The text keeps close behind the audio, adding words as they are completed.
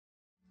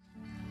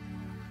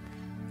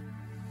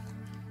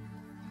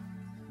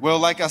Well,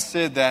 like I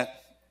said,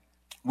 that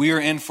we are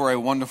in for a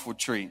wonderful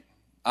treat.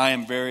 I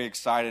am very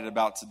excited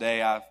about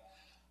today.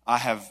 I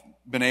have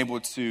been able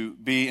to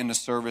be in the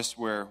service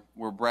where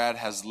Brad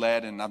has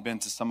led, and I've been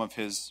to some of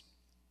his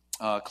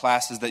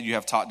classes that you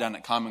have taught down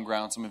at Common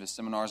Ground, some of his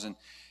seminars, and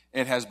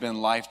it has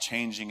been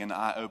life-changing and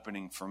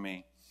eye-opening for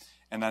me.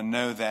 And I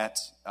know that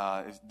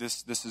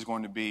this is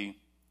going to be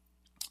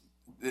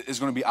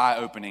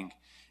eye-opening,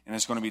 and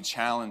it's going to be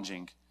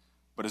challenging,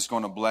 but it's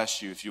going to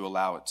bless you if you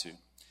allow it to.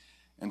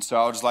 And so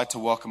I would just like to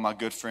welcome my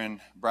good friend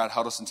Brad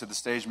Huddleston to the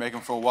stage. Make him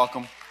feel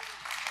welcome.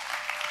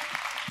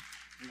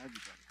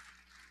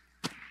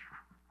 Good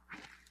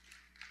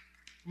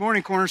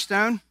morning,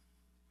 Cornerstone.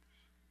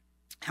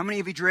 How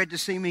many of you dread to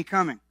see me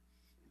coming?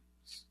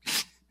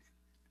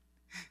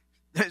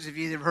 Those of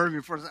you that have heard me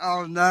before say,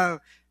 oh no, I'm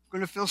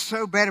going to feel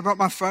so bad about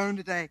my phone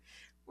today.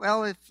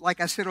 Well, if, like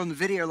I said on the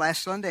video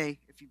last Sunday,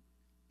 if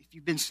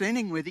you've been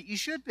sinning with it, you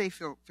should be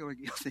feeling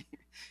guilty. But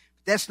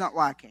that's not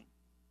why I came.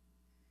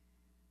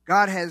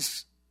 God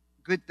has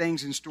good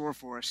things in store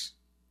for us.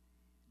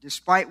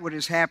 Despite what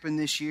has happened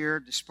this year,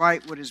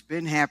 despite what has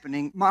been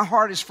happening, my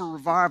heart is for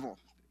revival.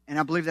 And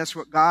I believe that's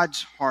what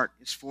God's heart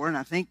is for. And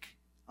I think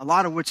a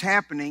lot of what's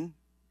happening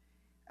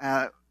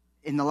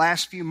in the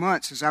last few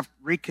months, as I've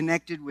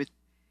reconnected with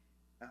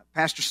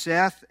Pastor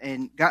Seth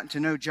and gotten to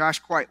know Josh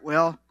quite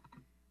well,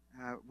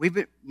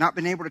 we've not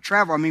been able to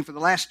travel. I mean, for the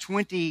last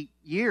 20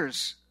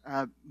 years,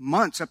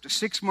 months, up to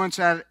 6 months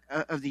out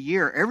of the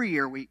year. Every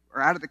year we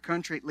are out of the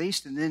country at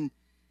least, and then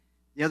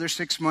the other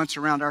 6 months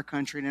around our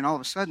country, and then all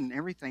of a sudden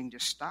everything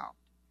just stopped.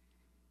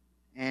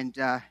 And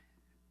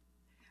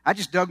I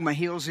just dug my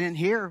heels in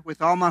here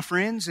with all my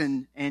friends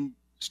and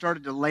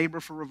started to labor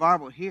for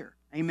revival here.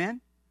 Amen?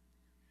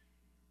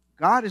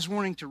 God is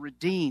wanting to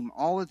redeem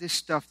all of this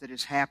stuff that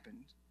has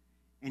happened,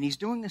 and He's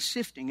doing a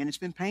sifting, and it's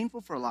been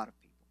painful for a lot of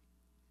people.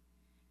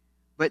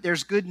 But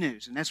there's good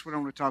news, and that's what I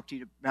want to talk to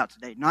you about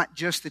today. Not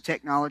just the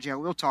technology. I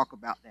will talk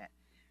about that.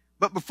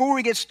 But before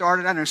we get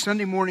started, I know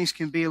Sunday mornings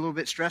can be a little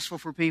bit stressful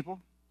for people.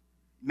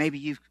 Maybe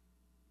you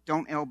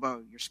don't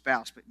elbow your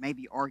spouse, but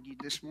maybe you argued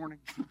this morning.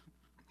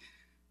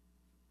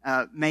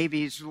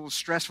 Maybe it's a little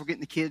stressful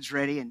getting the kids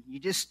ready, and you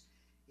just,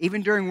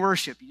 even during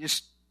worship, you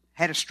just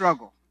had a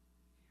struggle.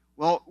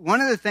 Well,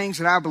 one of the things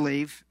that I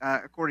believe,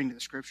 according to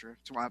the Scripture,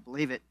 that's why I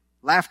believe it,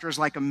 laughter is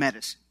like a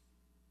medicine.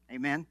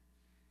 Amen?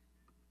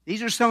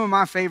 These are some of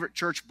my favorite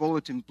church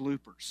bulletin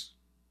bloopers.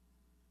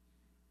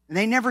 And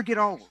they never get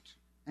old.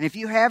 And if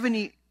you have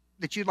any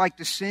that you'd like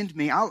to send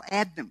me, I'll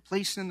add them.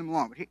 Please send them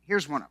along. But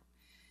here's one of them.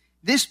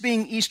 This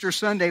being Easter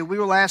Sunday, we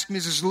will ask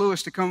Mrs.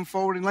 Lewis to come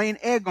forward and lay an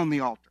egg on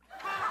the altar.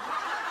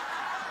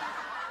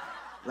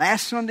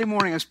 Last Sunday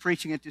morning I was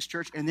preaching at this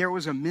church, and there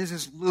was a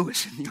Mrs.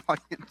 Lewis in the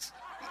audience.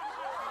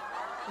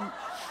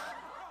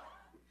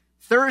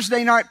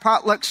 Thursday night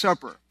potluck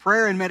supper.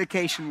 Prayer and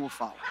medication will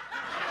follow.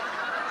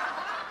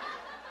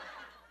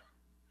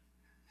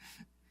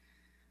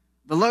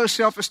 The Low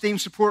Self-Esteem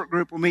Support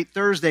Group will meet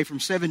Thursday from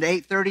 7 to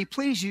 8:30.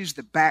 Please use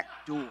the back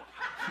door.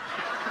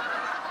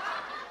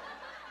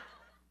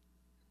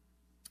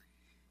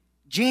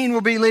 Jean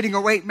will be leading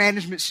a weight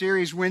management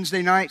series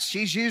Wednesday nights.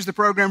 She's used the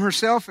program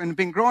herself and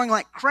been growing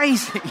like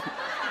crazy.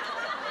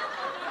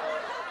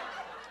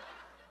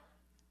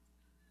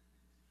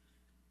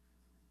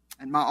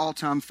 And my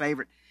all-time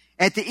favorite.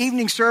 At the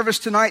evening service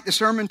tonight, the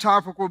sermon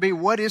topic will be,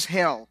 What is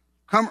Hell?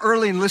 Come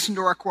early and listen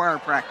to our choir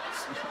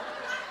practice.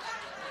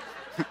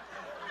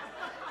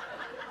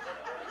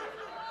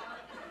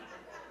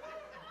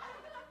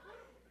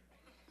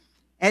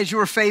 As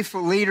your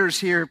faithful leaders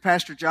here,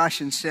 Pastor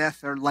Josh and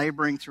Seth are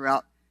laboring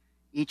throughout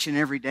each and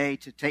every day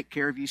to take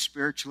care of you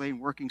spiritually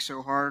and working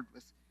so hard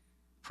with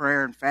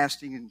prayer and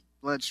fasting and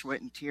blood,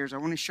 sweat, and tears. I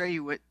want to show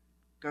you what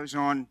goes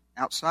on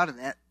outside of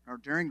that or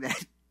during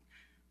that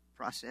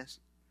process.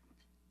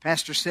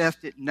 Pastor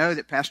Seth didn't know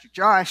that Pastor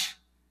Josh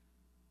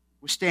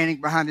was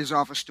standing behind his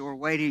office door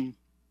waiting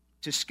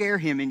to scare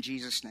him in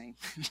Jesus' name.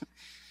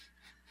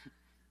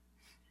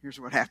 Here's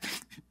what happened.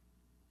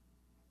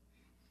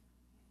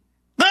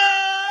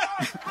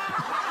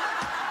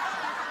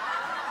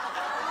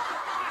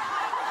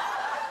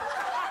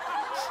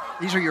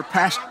 These are your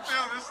pastors.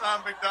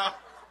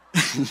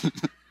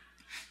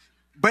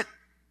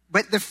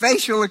 But the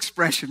facial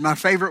expression, my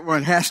favorite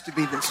one, has to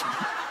be this one.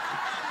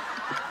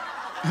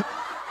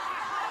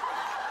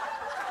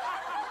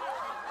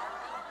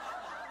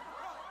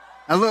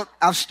 Now look,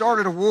 I've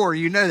started a war.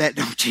 You know that,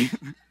 don't you?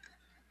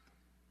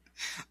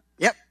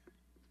 Yep.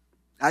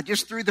 I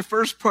just threw the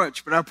first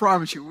punch, but I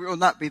promise you, we will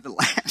not be the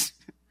last.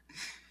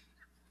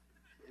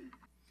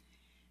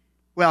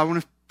 Well, I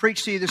want to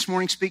preach to you this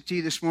morning, speak to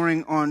you this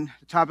morning on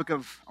the topic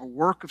of a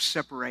work of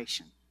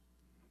separation.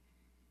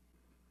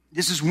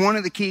 This is one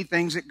of the key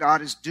things that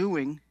God is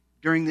doing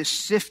during this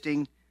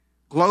sifting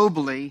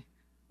globally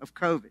of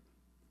COVID.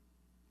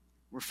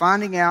 We're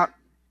finding out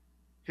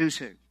who's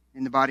who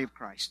in the body of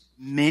Christ.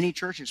 Many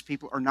churches,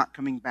 people are not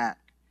coming back.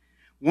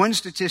 One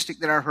statistic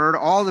that I heard,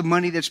 all the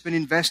money that's been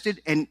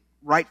invested, and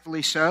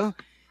rightfully so,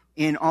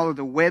 in all of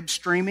the web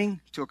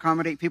streaming to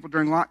accommodate people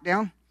during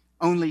lockdown,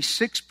 only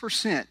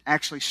 6%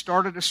 actually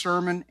started a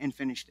sermon and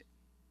finished it.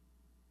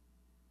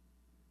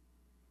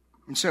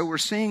 And so we're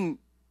seeing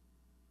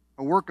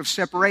a work of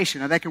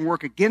separation. Now, that can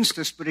work against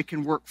us, but it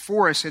can work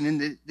for us. And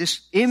in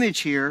this image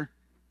here,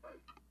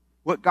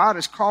 what God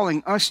is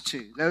calling us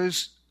to,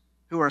 those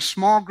who are a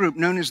small group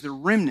known as the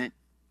remnant,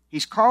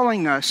 He's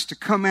calling us to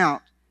come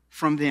out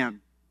from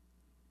them,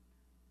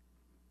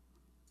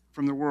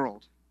 from the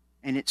world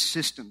and its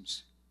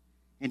systems,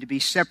 and to be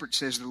separate,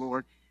 says the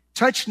Lord.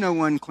 Touch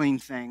no unclean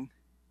thing,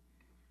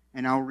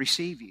 and I'll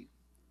receive you.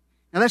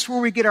 Now that's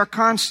where we get our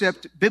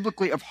concept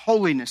biblically of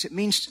holiness. It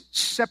means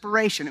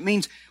separation. It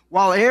means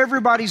while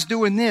everybody's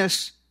doing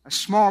this, a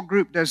small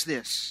group does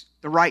this,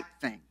 the right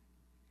thing.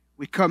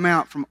 We come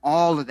out from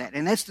all of that.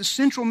 And that's the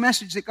central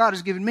message that God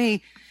has given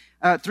me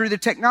through the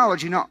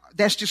technology. Now,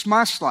 that's just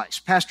my slice.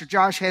 Pastor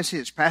Josh has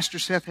his. Pastor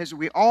Seth has his.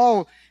 We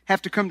all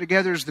have to come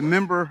together as the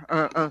member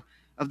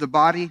of the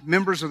body,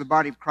 members of the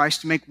body of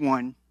Christ, to make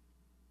one.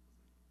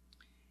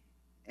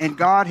 And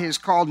God has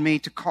called me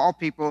to call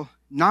people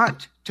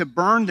not to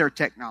burn their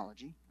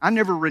technology. I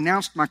never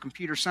renounced my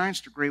computer science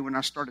degree when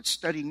I started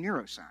studying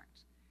neuroscience.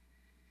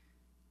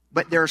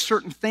 But there are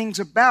certain things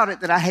about it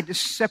that I had to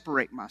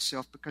separate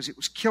myself because it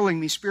was killing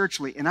me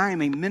spiritually. And I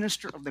am a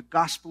minister of the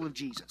gospel of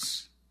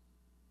Jesus.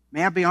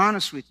 May I be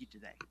honest with you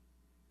today?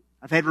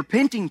 I've had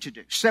repenting to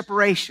do,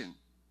 separation.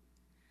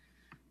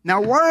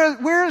 Now,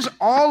 where is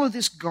all of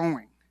this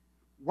going?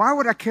 Why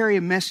would I carry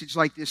a message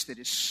like this that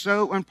is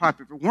so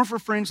unpopular? If it weren't for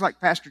friends like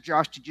Pastor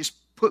Josh to just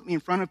put me in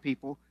front of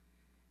people,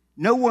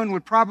 no one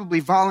would probably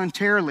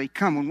voluntarily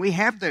come. When we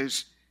have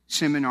those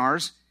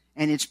seminars,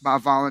 and it's by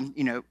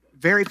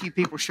very few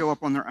people show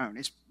up on their own.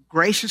 It's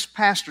gracious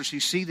pastors who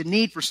see the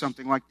need for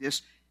something like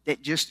this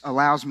that just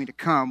allows me to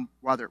come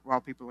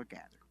while people are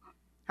gathered.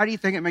 How do you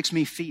think it makes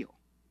me feel?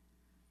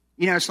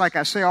 It's like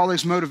I say, all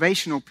those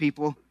motivational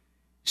people,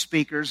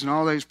 speakers, and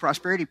all those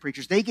prosperity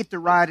preachers, they get to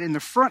ride in the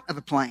front of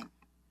the plane.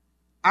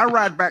 I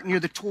ride back near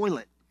the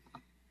toilet.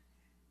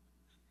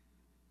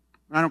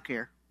 I don't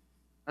care.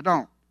 I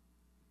don't.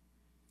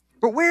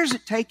 But where is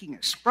it taking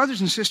us?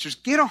 Brothers and sisters,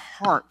 get a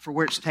heart for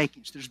where it's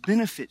taking us. There's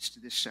benefits to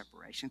this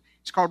separation.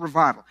 It's called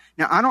revival.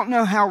 Now, I don't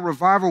know how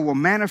revival will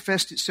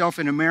manifest itself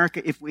in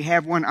America if we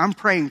have one. I'm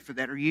praying for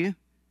that. Are you?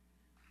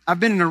 I've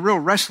been in a real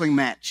wrestling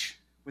match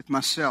with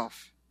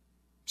myself,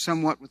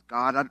 somewhat with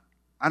God.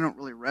 I don't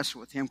really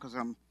wrestle with Him because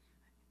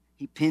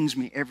He pins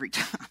me every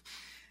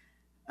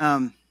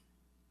time.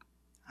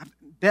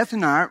 Beth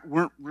and I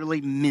weren't really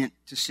meant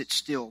to sit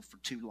still for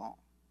too long.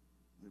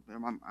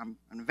 I'm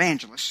an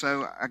evangelist,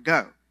 so I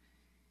go.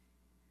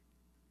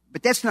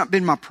 But that's not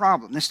been my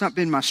problem. That's not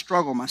been my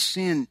struggle, my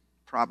sin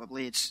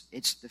probably.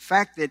 It's the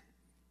fact that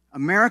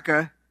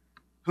America,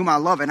 whom I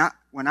love, and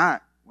when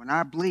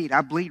I bleed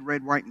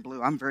red, white, and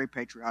blue. I'm very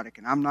patriotic,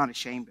 and I'm not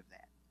ashamed of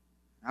that.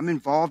 I'm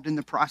involved in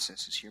the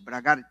processes here, but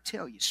I got to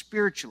tell you,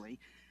 spiritually,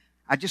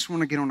 I just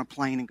want to get on a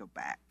plane and go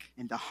back.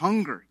 And the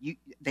hunger,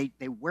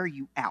 they wear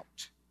you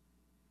out.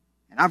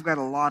 And I've got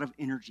a lot of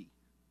energy.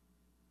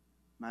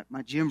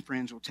 My gym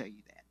friends will tell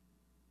you that.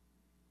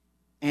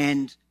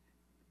 And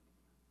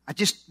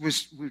we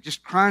were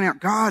just crying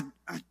out, God,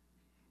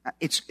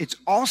 it's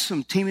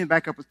awesome teaming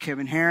back up with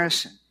Kevin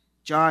Harris and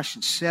Josh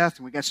and Seth,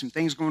 and we got some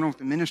things going on with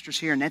the ministers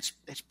here, and that's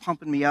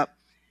pumping me up.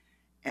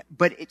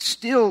 But it's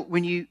still,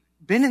 when you've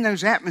been in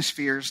those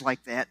atmospheres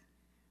like that,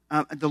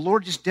 the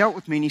Lord just dealt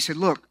with me, and He said,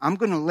 look, I'm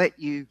going to let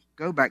you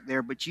go back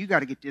there, but you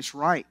got to get this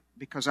right,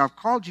 because I've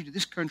called you to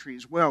this country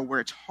as well, where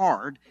it's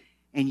hard,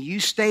 and you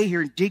stay here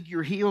and dig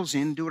your heels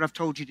in and do what I've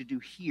told you to do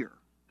here.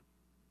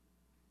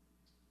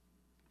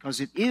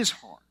 Because it is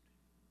hard.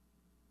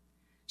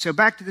 So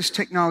back to this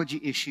technology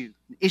issue,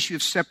 the issue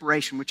of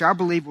separation, which I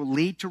believe will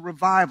lead to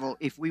revival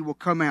if we will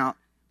come out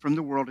from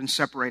the world and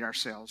separate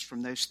ourselves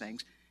from those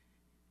things,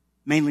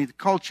 mainly the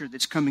culture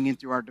that's coming in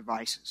through our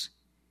devices.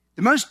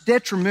 The most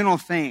detrimental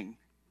thing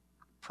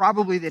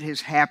probably that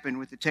has happened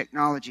with the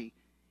technology,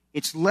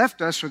 it's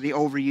left us, or the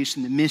overuse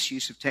and the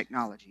misuse of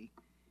technology,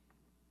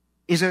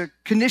 is a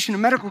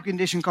medical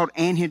condition called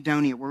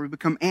anhedonia, where we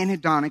become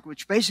anhedonic,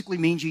 which basically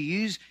means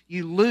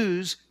you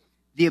lose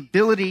the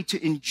ability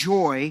to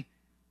enjoy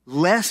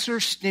lesser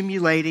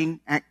stimulating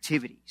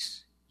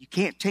activities. You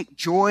can't take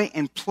joy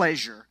and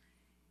pleasure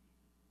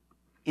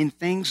in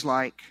things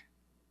like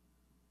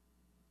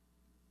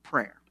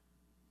prayer.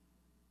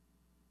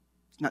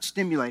 It's not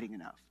stimulating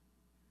enough.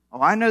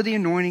 Oh, I know the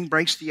anointing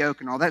breaks the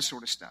yoke and all that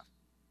sort of stuff.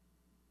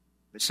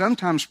 But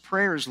sometimes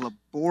prayer is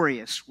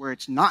laborious where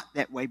it's not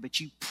that way, but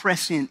you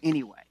press in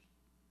anyway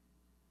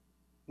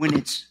when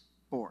it's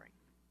boring.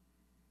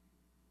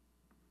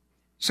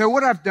 So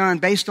what I've done,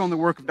 based on the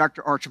work of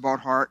Dr.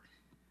 Archibald Hart,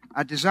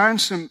 I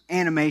designed some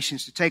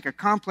animations to take a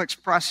complex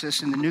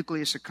process in the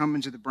nucleus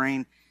accumbens of the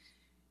brain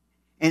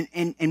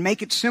and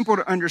make it simple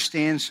to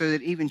understand so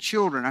that even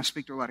children, I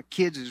speak to a lot of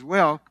kids as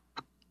well,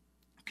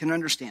 can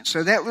understand.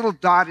 So that little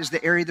dot is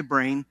the area of the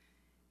brain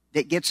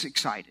that gets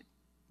excited,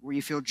 where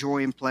you feel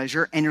joy and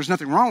pleasure, and there's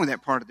nothing wrong with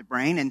that part of the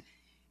brain.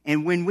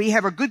 And when we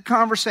have a good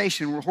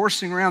conversation, we're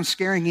horsing around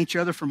scaring each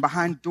other from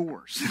behind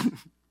doors.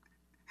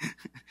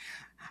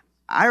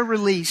 I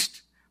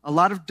released a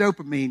lot of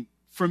dopamine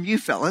from you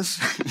fellas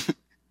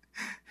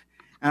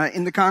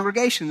in the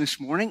congregation this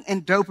morning,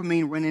 and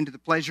dopamine went into the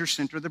pleasure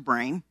center of the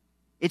brain.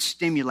 It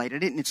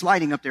stimulated it, and it's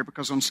lighting up there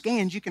because on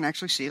scans you can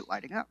actually see it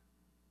lighting up.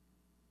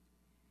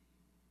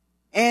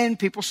 And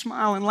people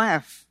smile and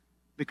laugh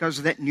because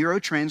of that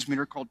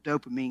neurotransmitter called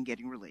dopamine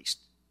getting released.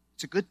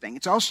 It's a good thing.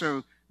 It's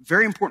also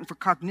very important for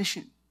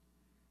cognition.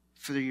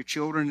 For your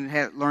children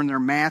to learn their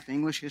math,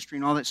 English, history,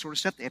 and all that sort of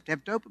stuff, they have to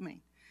have dopamine.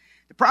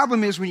 The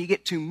problem is when you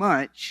get too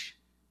much,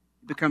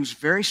 it becomes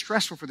very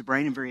stressful for the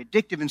brain and very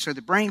addictive, and so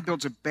the brain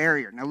builds a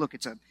barrier. Now look,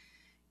 it's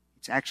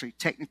actually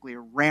technically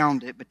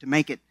around it, but to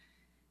make it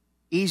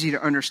easy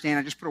to understand,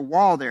 I just put a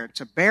wall there.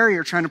 It's a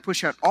barrier trying to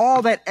push out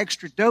all that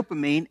extra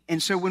dopamine,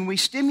 and so when we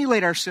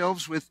stimulate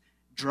ourselves with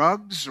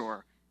drugs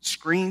or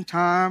screen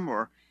time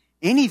or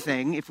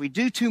anything, if we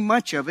do too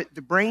much of it,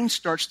 the brain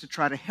starts to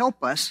try to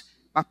help us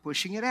by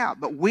pushing it out.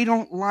 But we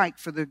don't like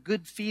for the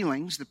good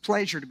feelings, the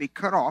pleasure to be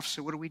cut off,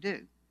 so what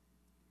do?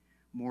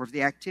 More of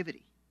the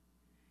activity.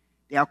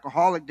 The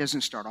alcoholic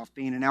doesn't start off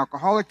being an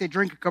alcoholic. They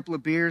drink a couple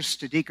of beers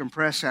to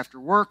decompress after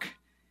work.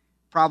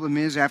 Problem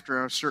is,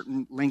 after a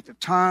certain length of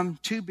time,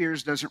 2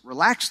 beers doesn't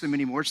relax them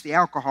anymore. It's the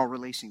alcohol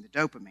releasing the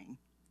dopamine.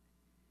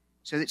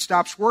 So it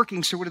stops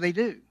working, so what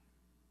do?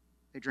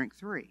 They drink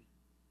 3.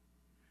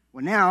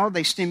 Well, now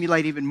they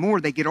stimulate even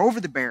more. They get over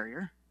the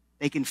barrier.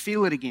 They can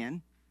feel it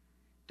again.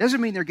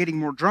 Doesn't mean they're getting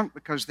more drunk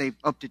because they've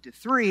upped it to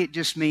 3. It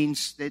just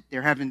means that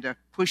they're having to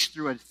push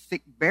through a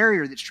thick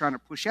barrier that's trying to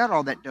push out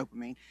all that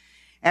dopamine.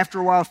 After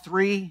a while,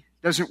 3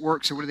 doesn't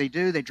work, so what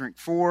do? They drink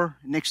 4.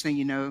 Next thing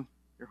you know,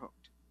 they're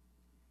hooked.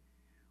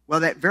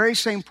 Well, that very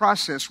same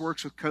process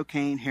works with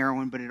cocaine,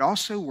 heroin, but it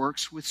also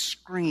works with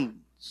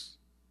screens.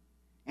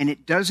 And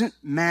it doesn't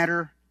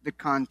matter the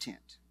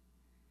content.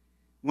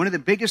 One of the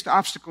biggest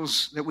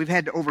obstacles that we've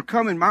had to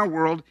overcome in my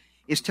world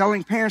is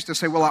telling parents to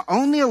say, well, I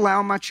only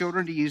allow my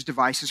children to use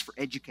devices for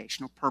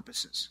educational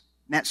purposes.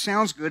 And that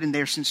sounds good, and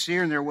they're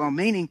sincere and they're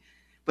well-meaning,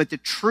 but the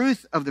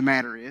truth of the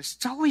matter is,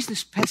 it's always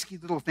this pesky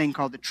little thing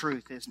called the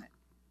truth, isn't it?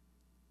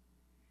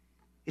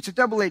 It's a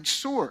double-edged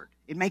sword.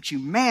 It makes you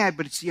mad,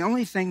 but it's the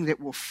only thing that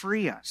will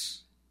free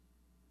us.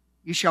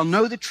 You shall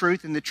know the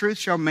truth, and the truth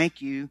shall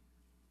make you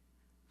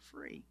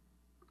free.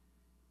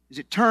 As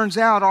it turns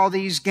out, all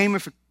these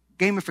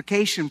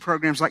gamification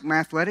programs like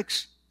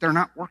Mathletics, they're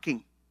not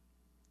working.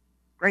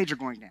 Grades are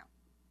going down.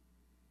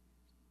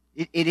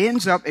 It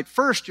ends up, at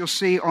first you'll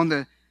see on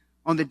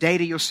the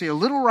data, you'll see a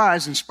little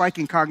rise in spike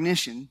in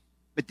cognition,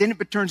 but then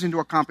it turns into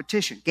a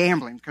competition,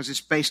 gambling, because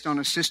it's based on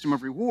a system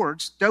of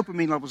rewards.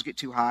 Dopamine levels get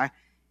too high,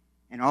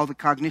 and all the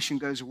cognition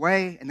goes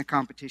away, and the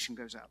competition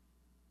goes up.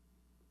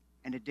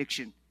 And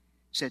addiction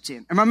sets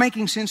in. Am I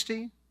making sense to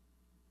you?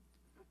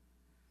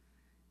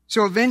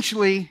 So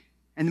eventually,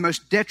 and the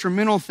most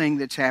detrimental thing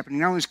that's happening,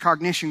 not only is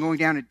cognition going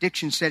down,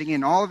 addiction setting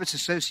in, all of its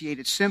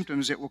associated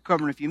symptoms that we'll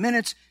cover in a few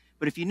minutes,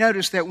 but if you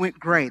notice, that went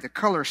gray. The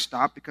color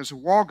stopped because the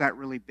wall got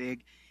really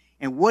big.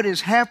 And what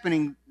is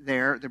happening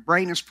there, the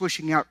brain is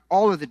pushing out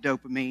all of the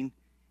dopamine,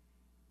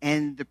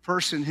 and the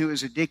person who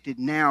is addicted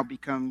now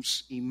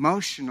becomes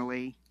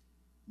emotionally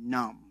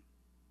numb.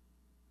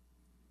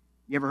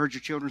 You ever heard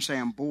your children say,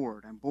 I'm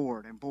bored, I'm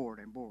bored, I'm bored,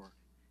 I'm bored?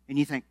 And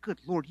you think, good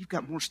Lord, you've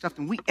got more stuff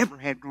than we ever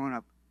had growing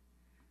up.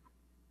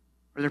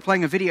 Or they're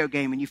playing a video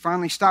game and you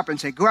finally stop and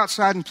say, go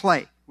outside and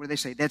play. Where they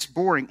say, that's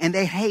boring. And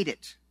they hate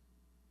it.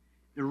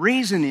 The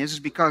reason is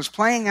because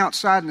playing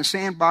outside in the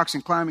sandbox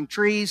and climbing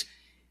trees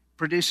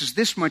produces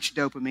this much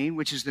dopamine,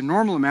 which is the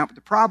normal amount. But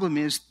the problem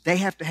is they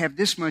have to have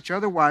this much,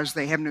 otherwise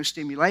they have no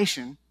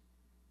stimulation.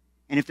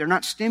 And if they're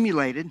not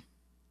stimulated,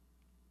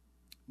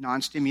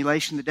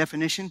 non-stimulation, the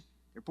definition,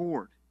 they're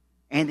bored.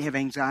 And they have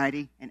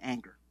anxiety and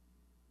anger.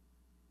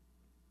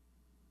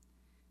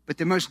 But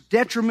the most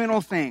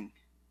detrimental thing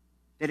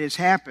that has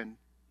happened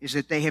is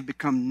that they have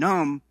become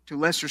numb to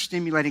lesser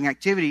stimulating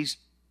activities,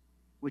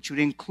 which would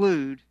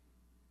include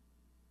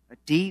a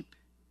deep,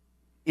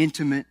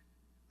 intimate,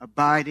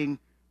 abiding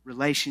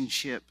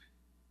relationship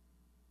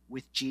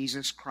with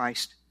Jesus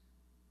Christ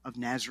of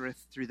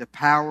Nazareth through the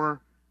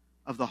power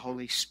of the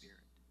Holy Spirit.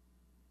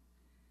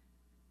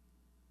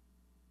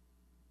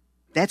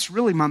 That's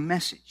really my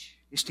message,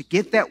 is to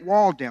get that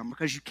wall down,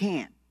 because you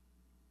can,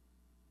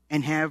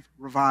 and have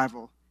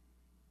revival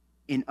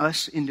in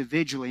us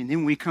individually, and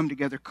then we come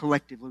together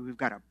collectively. We've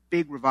got a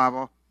big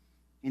revival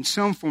in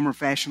some form or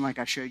fashion, like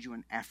I showed you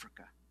in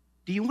Africa.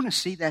 Do you want to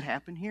see that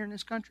happen here in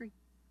this country?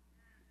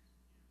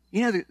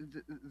 You know,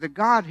 the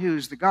God who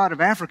is the God of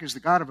Africa is the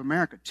God of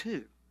America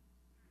too.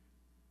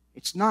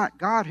 It's not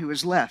God who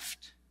is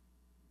left.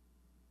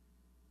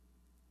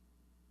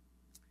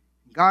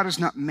 God is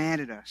not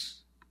mad at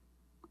us.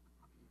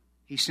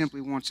 He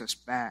simply wants us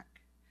back.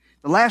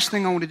 The last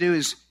thing I want to do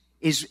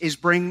is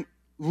bring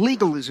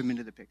legalism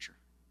into the picture.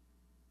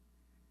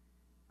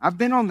 I've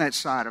been on that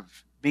side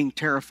of being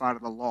terrified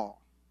of the law,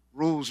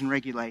 rules and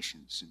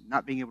regulations, and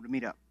not being able to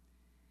meet up.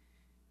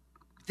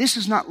 This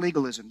is not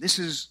legalism. This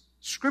is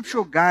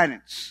scriptural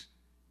guidance.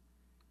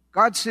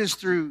 God says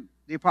through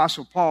the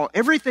Apostle Paul,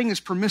 everything is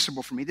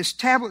permissible for me. This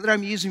tablet that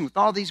I'm using with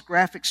all these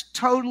graphics,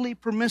 totally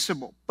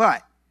permissible.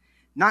 But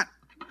not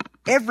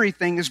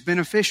everything is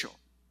beneficial.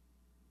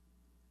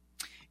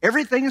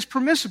 Everything is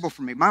permissible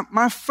for me.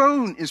 My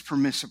phone is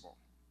permissible.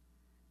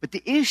 But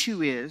the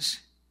issue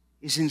is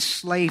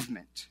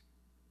enslavement.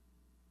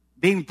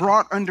 Being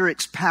brought under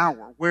its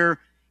power, where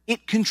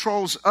it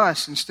controls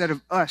us instead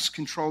of us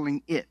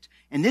controlling it.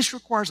 And this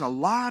requires a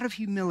lot of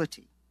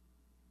humility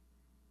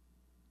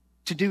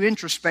to do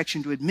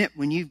introspection, to admit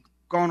when you've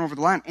gone over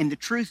the line. And the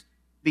truth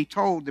be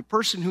told, the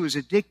person who is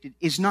addicted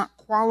is not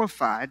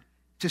qualified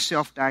to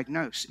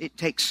self-diagnose. It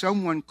takes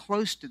someone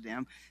close to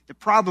them. The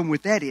problem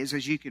with that is,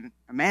 as you can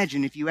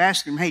imagine, if you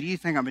ask them, hey, do you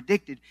think I'm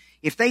addicted?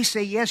 If they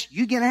say yes,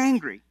 you get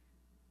angry.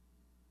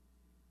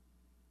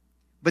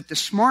 But the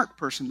smart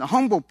person, the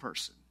humble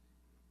person,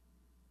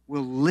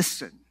 will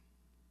listen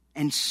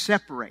and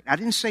separate. I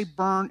didn't say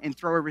burn and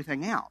throw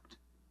everything out.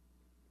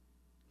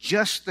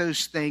 Just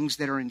those things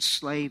that are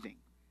enslaving.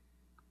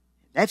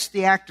 That's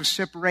the act of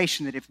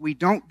separation, that if we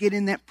don't get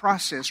in that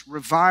process,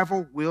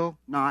 revival will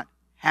not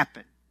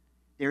happen.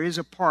 There is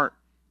a part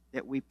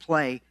that we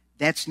play.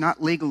 That's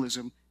not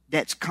legalism.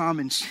 That's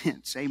common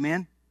sense.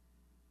 Amen?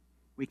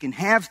 We can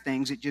have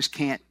things, it just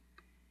can't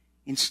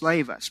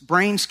enslave us.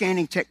 Brain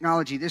scanning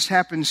technology. This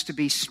happens to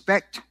be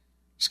SPECT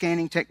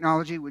scanning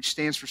technology, which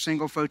stands for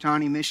single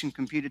photon emission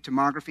computed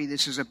tomography.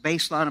 This is a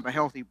baseline of a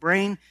healthy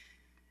brain,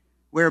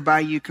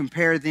 whereby you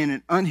compare then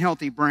an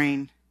unhealthy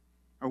brain,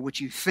 or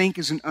what you think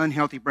is an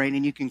unhealthy brain,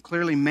 and you can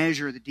clearly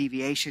measure the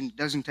deviation. It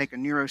doesn't take a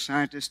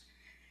neuroscientist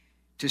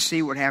to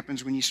see what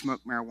happens when you smoke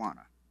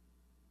marijuana.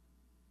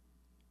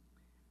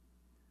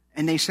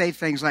 And they say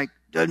things like,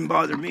 doesn't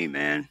bother me,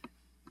 man.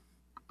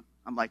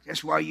 I'm like,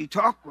 that's why you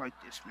talk like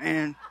this,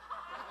 man.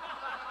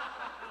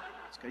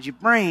 It's because your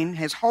brain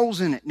has holes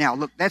in it. Now,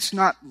 look, that's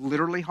not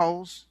literally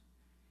holes.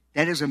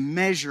 That is a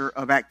measure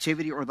of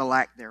activity or the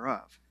lack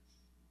thereof.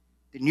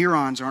 The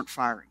neurons aren't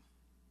firing.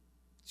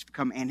 It's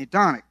become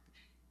anhedonic.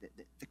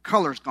 The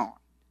color's gone.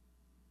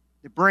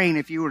 The brain,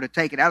 if you were to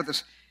take it out of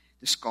the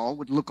skull,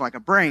 would look like a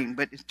brain.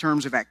 But in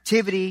terms of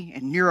activity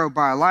and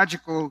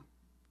neurobiological,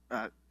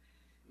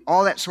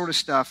 all that sort of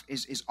stuff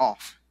is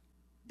off.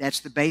 That's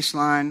the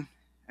baseline.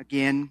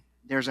 Again,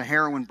 there's a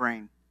heroin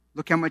brain.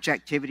 Look how much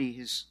activity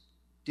has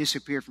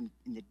disappeared from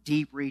in the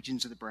deep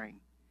regions of the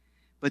brain.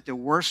 But the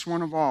worst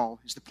one of all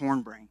is the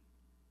porn brain.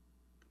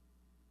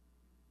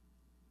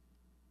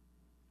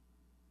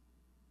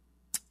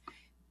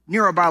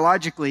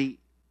 Neurobiologically,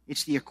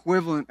 it's the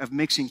equivalent of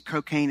mixing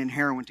cocaine and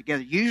heroin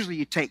together. Usually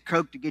you take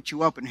coke to get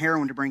you up and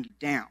heroin to bring you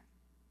down.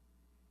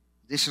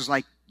 This is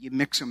like you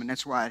mix them, and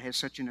that's why it has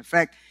such an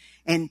effect.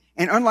 And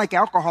unlike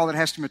alcohol that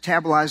has to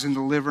metabolize in the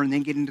liver and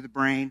then get into the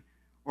brain,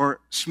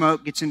 or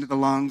smoke gets into the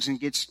lungs and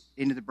gets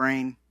into the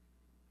brain,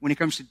 when it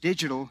comes to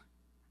digital,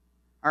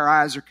 our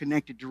eyes are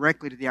connected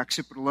directly to the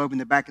occipital lobe in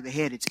the back of the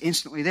head. It's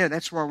instantly there.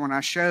 That's why when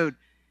I showed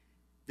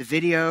the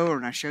video or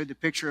when I showed the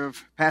picture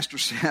of Pastor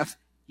Seth,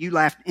 you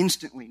laughed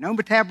instantly. No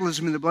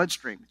metabolism in the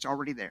bloodstream. It's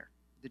already there.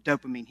 The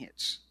dopamine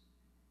hits.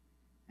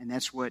 And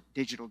that's what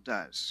digital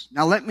does.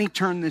 Now let me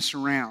turn this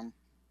around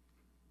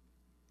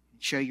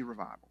and show you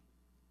revival.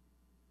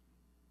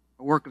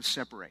 A work of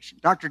separation.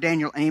 Dr.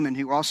 Daniel Amen,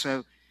 who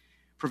also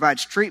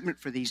provides treatment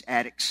for these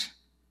addicts,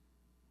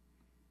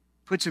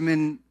 puts them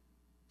in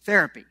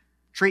therapy,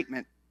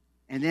 treatment,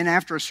 and then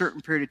after a certain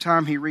period of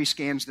time, he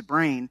rescans the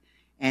brain,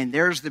 and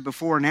there's the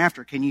before and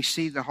after. Can you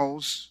see the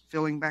holes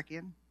filling back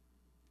in?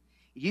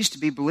 It used to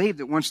be believed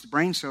that once the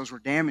brain cells were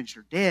damaged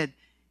or dead,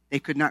 they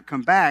could not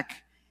come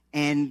back,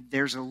 and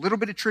there's a little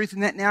bit of truth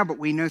in that now, but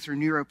we know through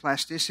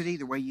neuroplasticity,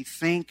 the way you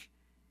think,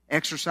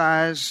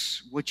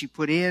 exercise, what you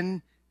put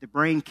in, the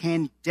brain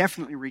can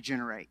definitely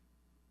regenerate.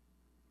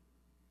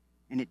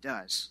 And it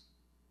does.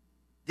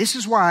 This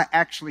is why I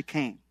actually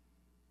came.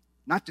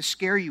 Not to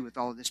scare you with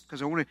all of this,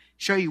 because I want to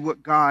show you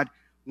what God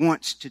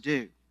wants to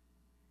do.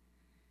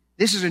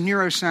 This is a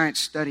neuroscience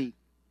study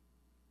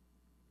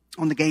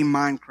on the game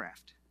Minecraft.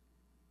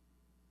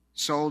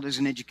 Sold as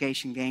an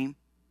education game.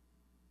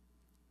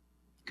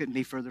 Couldn't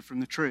be further from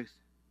the truth.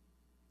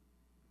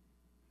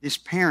 This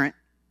parent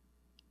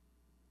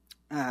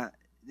that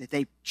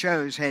they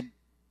chose had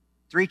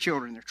 3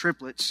 children. They're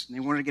triplets, and they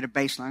wanted to get a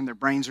baseline. Their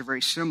brains are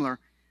very similar.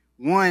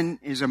 One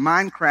is a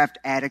Minecraft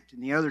addict,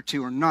 and the other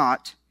 2 are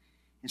not.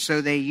 And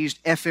so they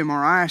used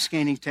fMRI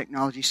scanning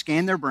technology,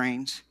 scanned their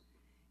brains,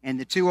 and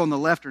the 2 on the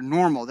left are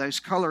normal. Those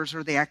colors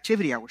are the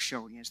activity I was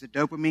showing you. As the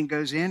dopamine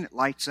goes in, it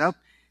lights up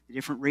the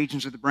different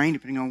regions of the brain,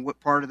 depending on what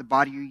part of the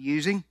body you're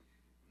using.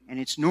 And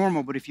it's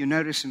normal, but if you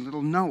notice in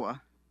little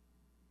Noah,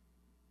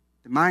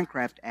 the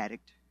Minecraft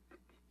addict,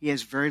 he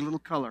has very little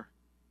color.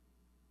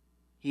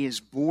 He is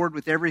bored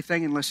with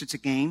everything unless it's a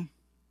game.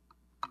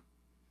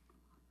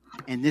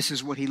 And this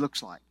is what he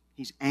looks like.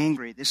 He's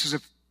angry. This is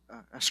a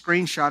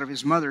screenshot of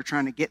his mother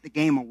trying to get the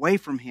game away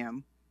from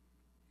him.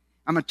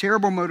 I'm a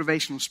terrible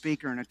motivational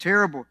speaker and a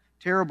terrible,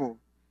 terrible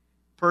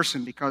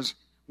person, because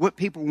what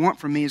people want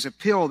from me is a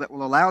pill that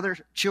will allow their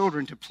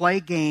children to play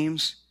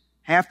games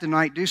half the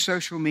night, do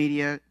social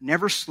media,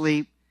 never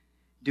sleep,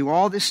 do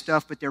all this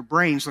stuff, but their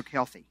brains look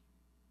healthy.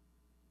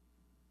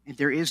 And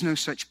there is no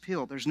such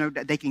pill.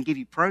 They can give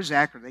you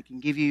Prozac or they can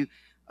give you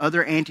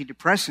other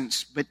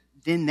antidepressants, but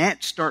then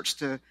that starts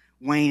to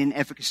wane in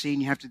efficacy,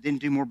 and you have to then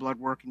do more blood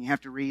work, and you have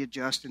to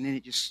readjust, and then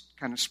it just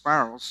kind of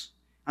spirals.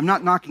 I'm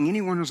not knocking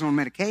anyone who's on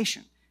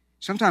medication.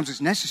 Sometimes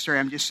it's necessary.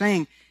 I'm just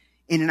saying,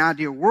 in an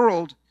ideal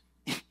world,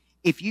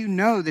 if you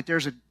know that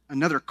there's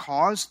another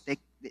cause that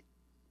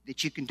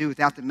you can do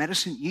without the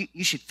medicine,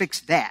 you should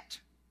fix that.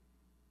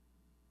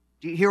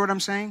 Do you hear what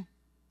I'm saying?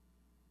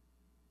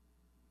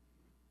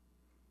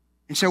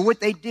 And so what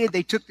they did,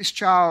 they took this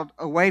child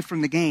away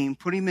from the game,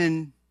 put him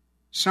in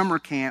summer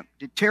camp,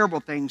 did terrible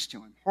things to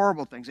him,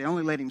 horrible things. They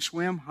only let him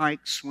swim,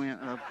 hike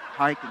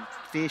and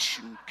fish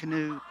and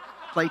canoe,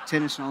 play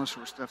tennis and all this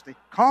sort of stuff. They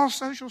call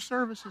social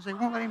services. They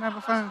won't let him have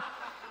a phone.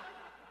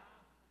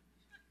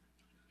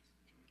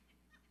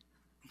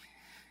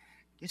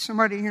 Get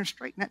somebody in here and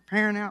straighten that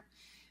parent out.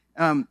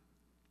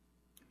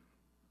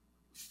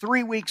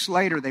 3 weeks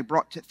later,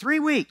 3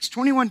 weeks,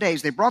 21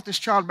 days, they brought this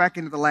child back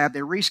into the lab.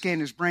 They rescanned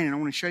his brain, and I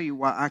want to show you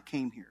why I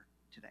came here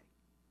today.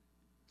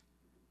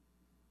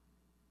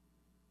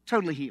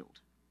 Totally healed.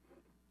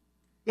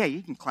 Yeah,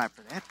 you can clap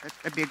for that.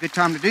 That'd be a good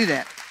time to do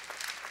that.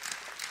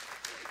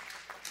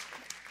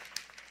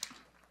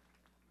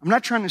 I'm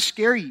not trying to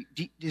scare you.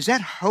 Is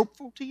that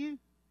hopeful to you?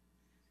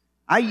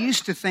 I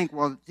used to think,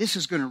 well, this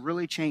is going to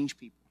really change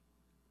people.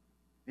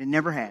 It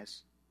never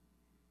has.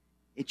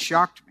 It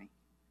shocked me.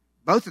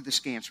 Both of the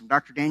scans from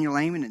Dr. Daniel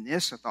Amen and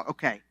this, I thought,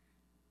 okay,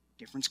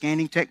 different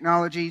scanning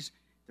technologies.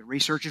 The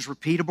research is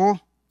repeatable,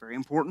 very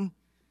important.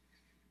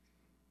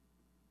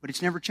 But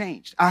it's never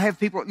changed. I have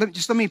people,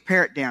 let me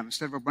pare it down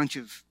instead of a bunch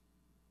of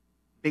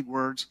big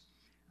words.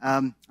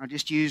 I'll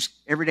just use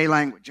everyday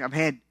language. I've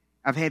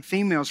had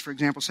females, for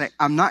example, say,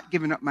 I'm not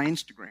giving up my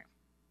Instagram.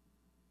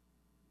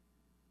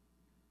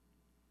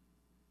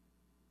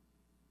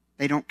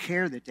 They don't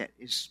care that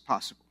is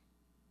possible.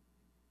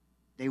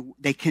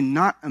 They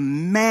cannot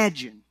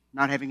imagine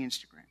not having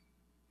Instagram.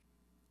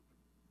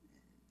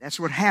 That's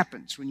what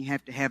happens when you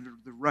have to have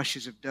the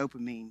rushes of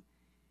dopamine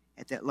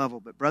at that level.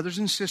 But brothers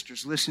and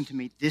sisters, listen to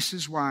me. This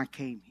is why I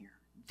came here.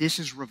 This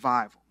is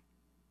revival.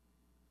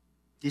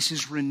 This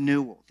is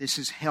renewal. This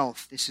is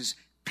health. This is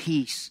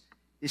peace.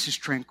 This is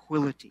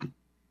tranquility.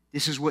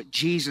 This is what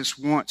Jesus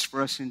wants for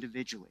us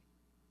individually.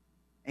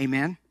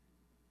 Amen?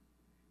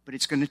 But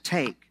it's going to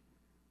take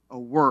a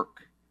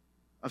work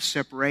of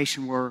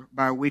separation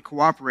whereby we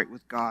cooperate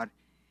with God,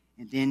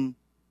 and then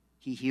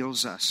He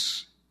heals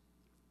us.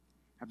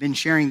 I've been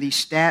sharing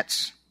these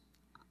stats.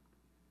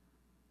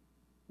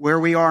 Where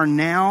we are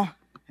now,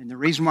 and the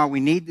reason why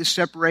we need this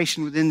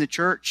separation within the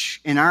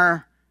church, in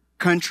our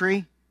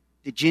country,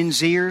 the Gen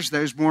Zers,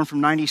 those born from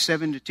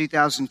 97 to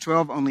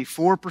 2012, only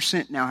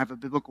 4% now have a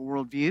biblical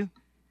worldview.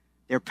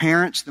 Their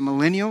parents, the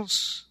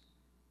millennials,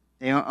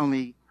 they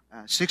only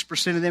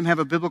 6% of them have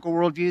a biblical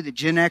worldview. The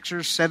Gen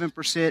Xers,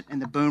 7%,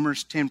 and the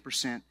boomers,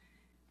 10%.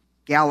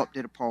 Gallup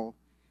did a poll.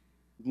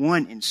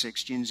 1 in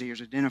 6 Gen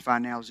Zers identify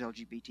now as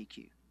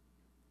LGBTQ.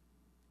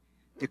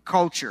 The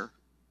culture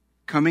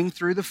coming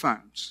through the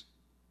phones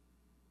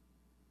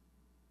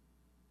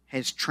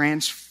has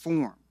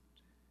transformed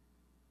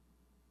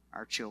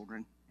our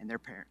children and their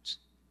parents.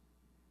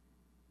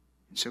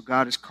 And so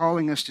God is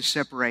calling us to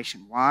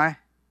separation. Why?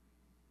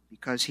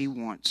 Because He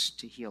wants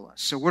to heal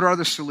us. So what are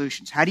the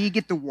solutions? How do you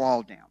get the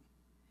wall down?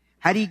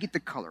 How do you get the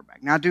color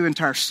back? Now, I do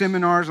entire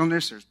seminars on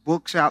this. There's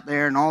books out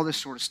there and all this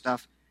sort of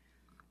stuff.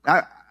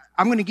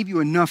 I'm going to give you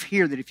enough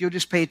here that if you'll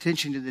just pay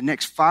attention to the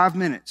next 5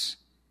 minutes,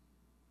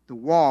 the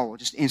wall will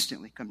just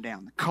instantly come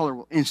down. The color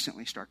will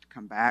instantly start to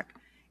come back.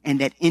 And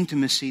that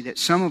intimacy that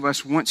some of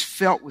us once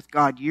felt with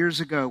God years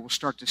ago will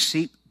start to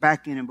seep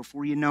back in. And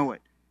before you know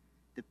it,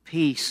 the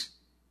peace,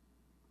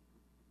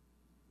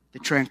 the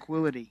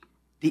tranquility,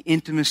 the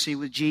intimacy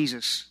with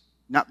Jesus,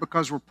 not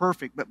because we're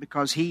perfect, but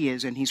because He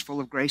is, and He's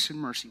full of grace and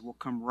mercy, will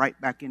come right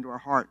back into our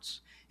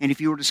hearts. And if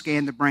you were to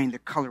scan the brain, the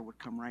color would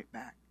come right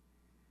back.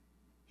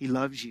 He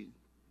loves you.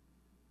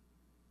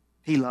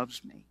 He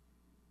loves me.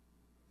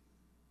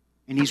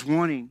 And He's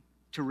wanting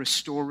to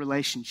restore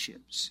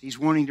relationships. He's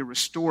wanting to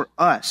restore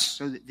us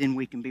so that then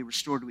we can be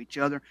restored to each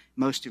other,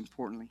 most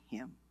importantly,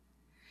 Him.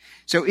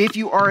 So if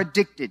you are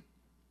addicted,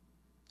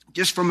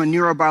 just from a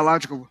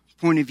neurobiological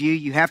point of view,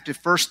 you have to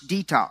first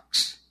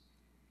detox.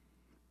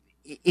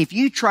 If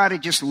you try to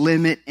just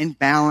limit and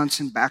balance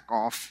and back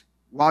off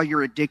while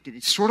you're addicted,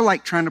 it's sort of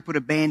like trying to put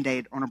a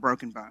Band-Aid on a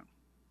broken bone.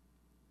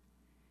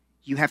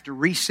 You have to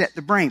reset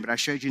the brain, but I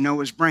showed you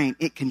Noah's brain.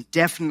 It can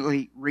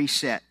definitely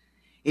reset.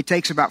 It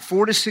takes about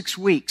 4 to 6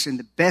 weeks in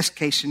the best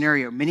case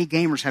scenario. Many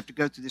gamers have to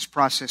go through this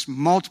process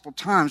multiple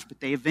times, but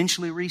they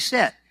eventually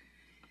reset.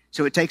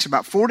 So it takes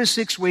about 4 to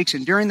 6 weeks,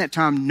 and during that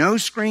time, no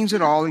screens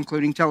at all,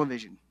 including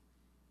television.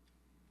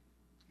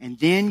 And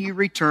then you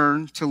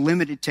return to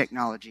limited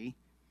technology,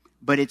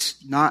 but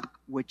it's not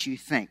what you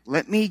think.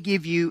 Let me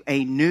give you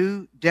a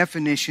new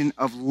definition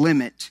of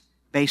limit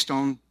based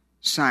on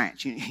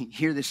science. You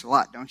hear this a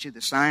lot, don't you? The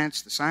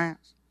science.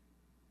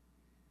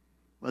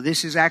 Well,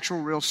 this is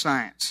actual real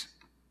science.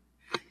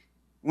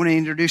 I want to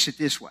introduce it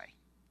this way.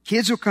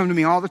 Kids will come to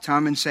me all the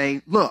time and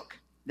say, look,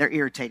 they're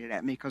irritated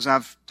at me because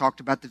I've talked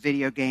about the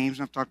video games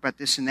and I've talked about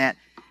this and that,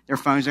 their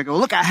phones. They go,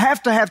 look, I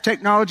have to have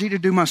technology to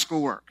do my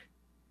schoolwork.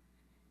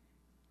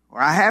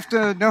 Or I have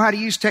to know how to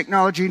use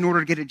technology in order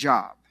to get a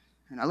job.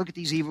 And I look at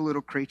these evil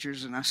little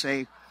creatures and I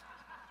say,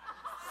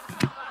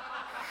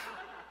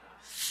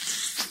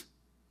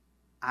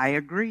 I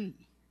agree.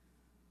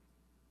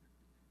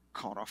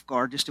 Caught off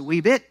guard just a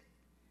wee bit.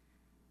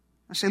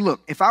 I say,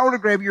 look, if I were to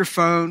grab your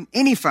phone,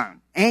 any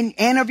phone,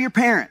 and of your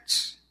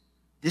parents,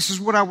 this is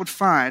what I would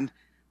find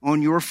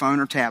on your phone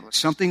or tablet.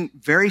 Something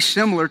very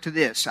similar to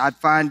this. I'd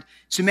find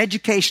some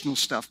educational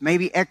stuff,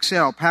 maybe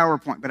Excel,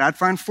 PowerPoint, but I'd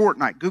find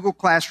Fortnite, Google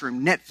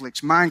Classroom,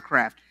 Netflix,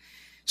 Minecraft,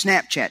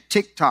 Snapchat,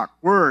 TikTok,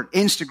 Word,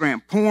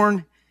 Instagram,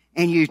 porn,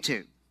 and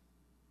YouTube.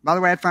 By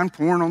the way, I'd find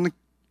porn on the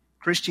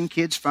Christian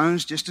kids'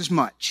 phones just as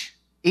much.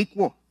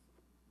 Equal.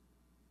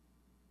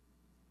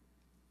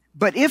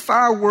 But if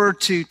I were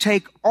to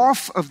take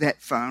off of that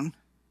phone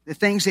the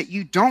things that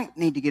you don't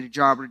need to get a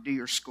job or to do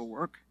your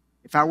schoolwork,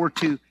 if I were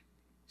to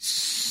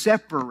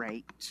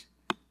separate,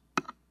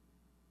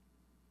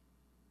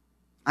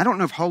 I don't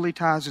know if holy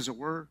ties is a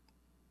word,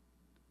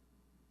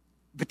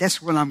 but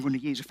that's what I'm going to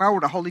use. If I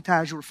were to holy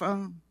ties your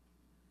phone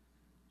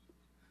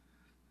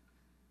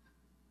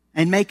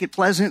and make it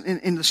pleasant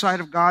in the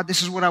sight of God,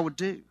 this is what I would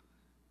do.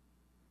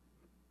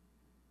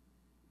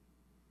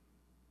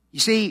 You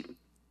see,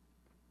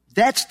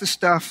 that's the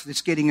stuff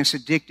that's getting us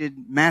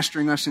addicted,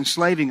 mastering us,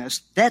 enslaving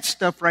us. That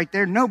stuff right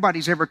there,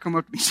 nobody's ever come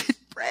up to me and said,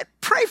 Brad,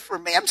 pray for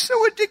me. I'm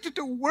so addicted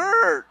to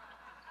Word.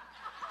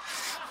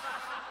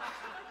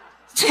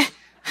 I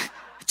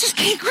just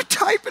can't quit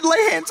typing.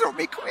 Lay hands on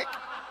me quick.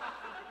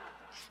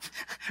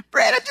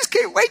 Brad, I just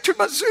can't wait to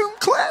my Zoom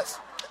class.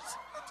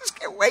 I just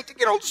can't wait to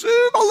get on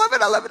Zoom. I love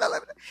it, I love it, I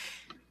love it.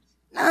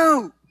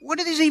 No. What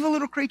are these evil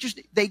little creatures?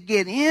 They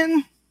get in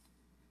and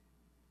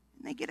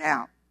they get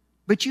out.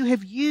 But you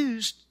have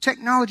used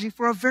technology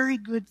for a very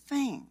good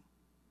thing.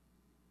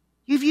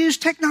 You've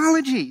used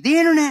technology, the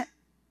internet.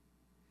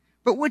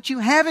 But what you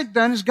haven't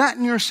done is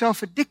gotten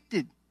yourself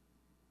addicted.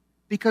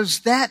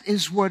 Because that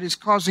is what is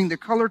causing the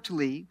color to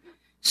leave.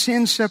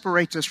 Sin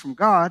separates us from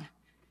God.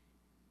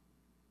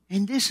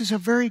 And this is a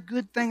very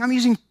good thing. I'm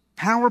using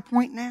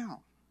PowerPoint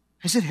now.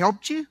 Has it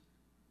helped you?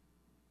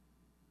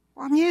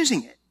 Well, I'm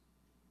using it.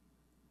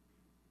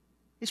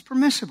 It's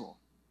permissible.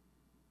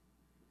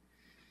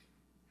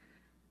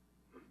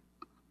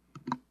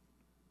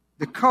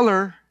 The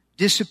color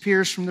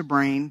disappears from the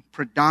brain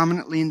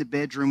predominantly in the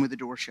bedroom with the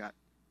door shut,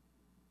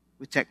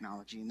 with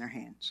technology in their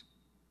hands.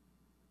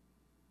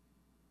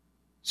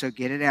 So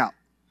get it out.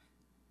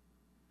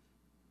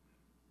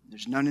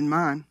 There's none in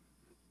mine.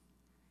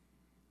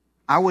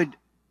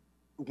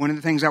 One of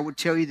the things I would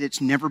tell you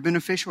that's never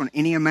beneficial in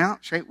any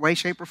amount, way,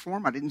 shape, or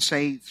form, I didn't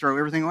say throw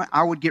everything away.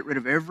 I would get rid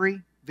of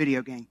every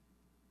video game.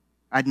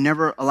 I'd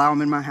never allow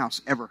them in my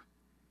house, ever.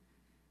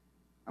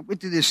 I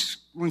went through this,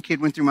 one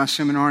kid went through my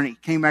seminar and he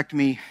came back to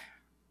me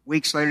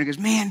weeks later and he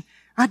goes, man,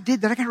 I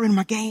did that. I got rid of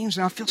my games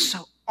and I feel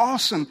so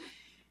awesome.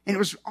 And it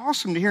was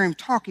awesome to hear him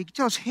talk. You could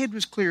tell his head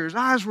was clear. His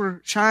eyes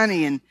were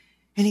shiny. And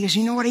he goes,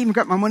 you know what? I even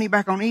got my money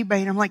back on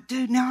eBay. And I'm like,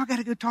 dude, now I got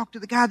to go talk to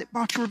the guy that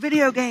bought your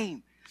video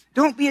game.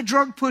 Don't be a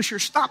drug pusher.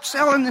 Stop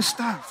selling this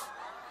stuff.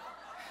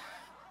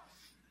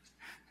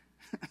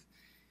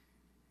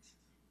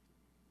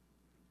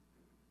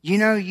 You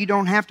know, you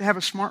don't have to have a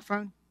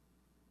smartphone.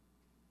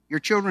 Your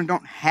children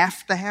don't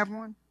have to have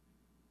one.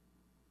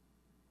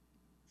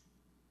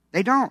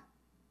 They don't.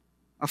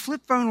 A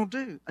flip phone will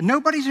do.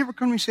 Nobody's ever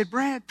come to me and said,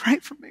 Brad, pray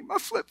for me. My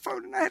flip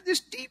phone and I have this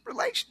deep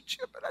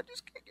relationship, but I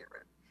just can't get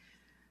rid of it.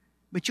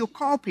 But you'll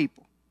call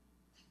people.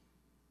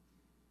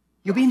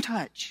 You'll be in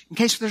touch in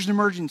case there's an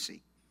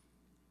emergency.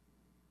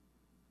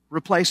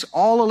 Replace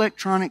all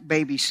electronic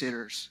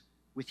babysitters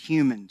with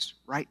humans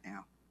right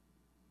now.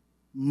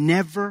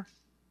 Never,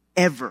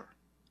 ever,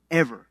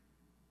 ever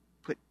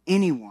put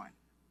anyone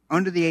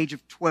under the age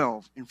of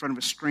 12 in front of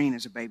a screen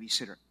as a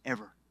babysitter,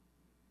 ever.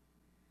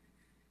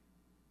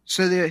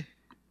 So the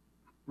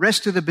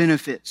rest of the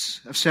benefits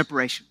of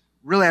separation,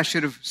 really I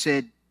should have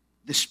said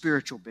the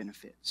spiritual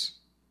benefits.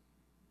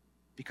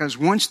 Because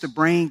once the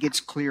brain gets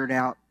cleared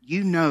out,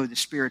 you know the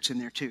spirit's in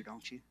there too,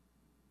 don't you?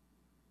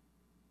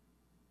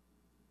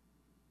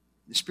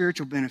 The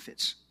spiritual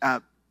benefits.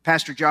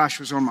 Pastor Josh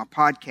was on my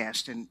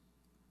podcast and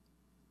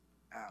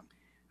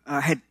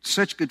had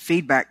such good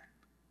feedback.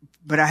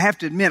 But I have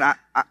to admit,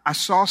 I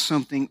saw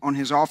something on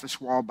his office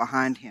wall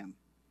behind him.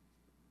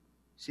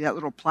 See that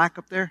little plaque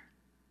up there?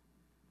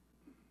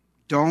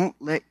 Don't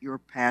let your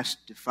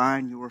past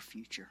define your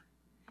future.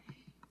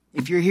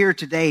 If you're here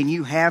today and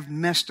you have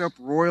messed up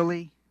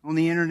royally on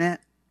the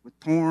internet with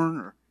porn,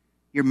 or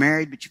you're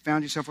married but you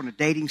found yourself on a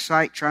dating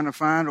site trying to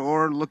find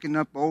or looking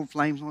up old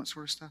flames and all that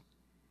sort of stuff,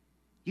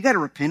 you got to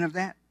repent of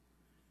that.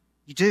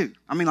 You do.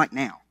 I mean, like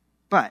now.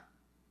 But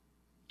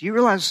do you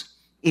realize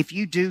if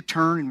you do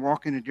turn and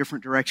walk in a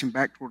different direction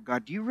back toward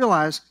God, do you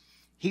realize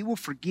He will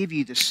forgive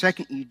you the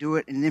second you do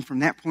it, and then from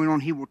that point on,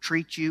 He will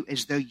treat you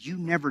as though you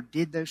never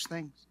did those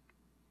things?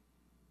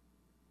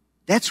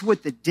 That's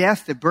what the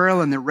death, the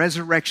burial, and the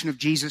resurrection of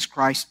Jesus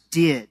Christ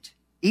did,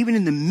 even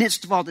in the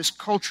midst of all this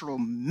cultural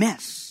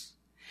mess.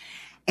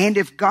 And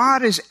if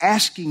God is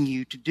asking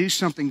you to do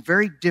something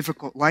very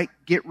difficult, like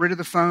get rid of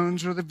the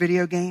phones or the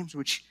video games,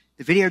 which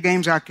the video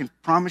games, I can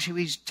promise you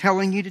He's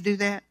telling you to do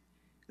that.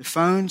 The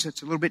phones,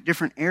 that's a little bit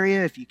different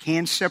area. If you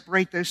can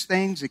separate those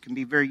things, it can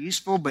be very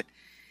useful. But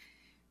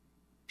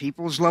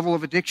people's level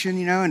of addiction,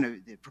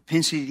 and the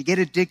propensity to get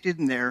addicted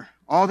and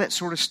all that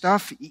sort of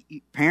stuff,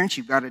 parents,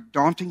 you've got a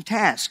daunting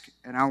task,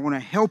 and I want to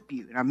help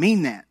you, and I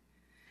mean that.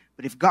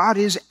 But if God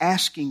is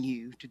asking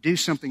you to do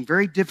something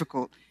very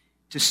difficult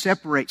to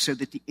separate so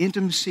that the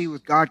intimacy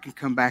with God can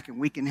come back and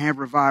we can have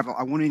revival,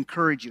 I want to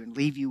encourage you and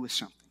leave you with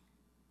something.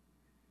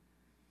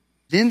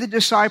 Then the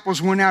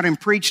disciples went out and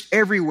preached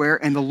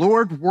everywhere, and the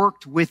Lord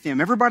worked with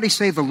them. Everybody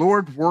say, the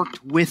Lord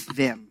worked with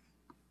them.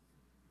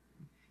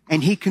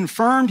 And He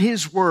confirmed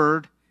His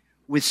word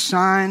with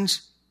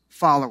signs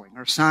following,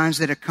 or signs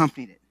that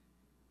accompanied it.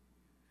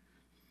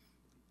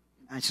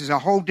 Now, this is a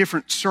whole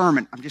different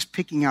sermon. I'm just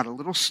picking out a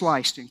little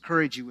slice to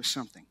encourage you with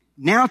something.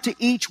 Now to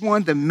each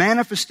one, the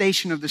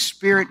manifestation of the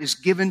Spirit is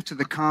given to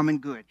the common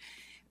good.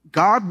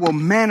 God will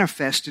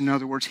manifest, in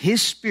other words,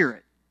 His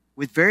Spirit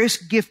with various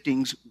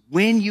giftings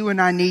when you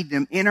and I need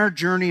them in our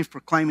journey of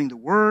proclaiming the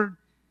Word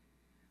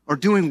or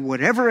doing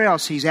whatever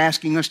else He's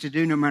asking us to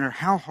do, no matter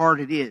how hard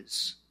it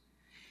is.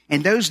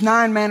 And those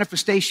 9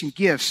 manifestation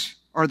gifts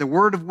are the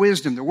word of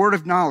wisdom, the word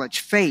of knowledge,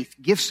 faith,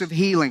 gifts of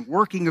healing,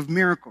 working of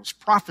miracles,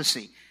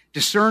 prophecy,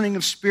 discerning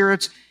of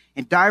spirits,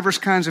 and divers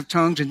kinds of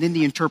tongues, and then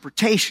the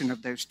interpretation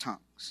of those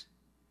tongues,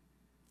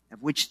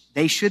 of which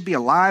they should be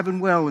alive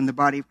and well in the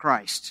body of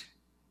Christ.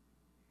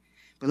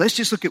 But let's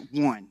just look at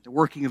one, the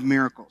working of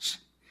miracles.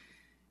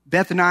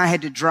 Beth and I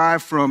had to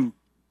drive from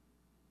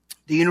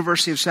the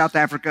University of South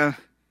Africa,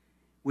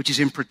 which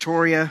is in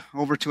Pretoria,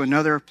 over to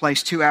another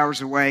place 2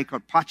 hours away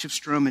called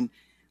Potchefstroom. And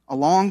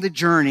along the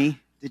journey,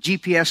 the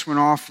GPS went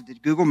off the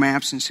Google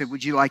Maps and said,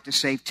 would you like to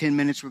save 10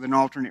 minutes with an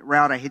alternate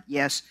route? I hit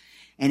yes.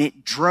 And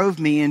it drove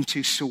me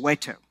into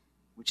Soweto,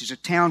 which is a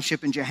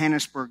township in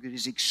Johannesburg that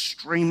is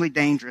extremely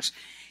dangerous.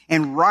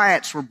 And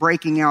riots were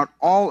breaking out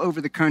all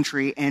over the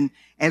country. And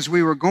as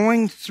we were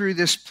going through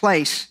this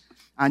place,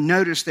 I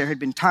noticed there had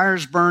been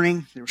tires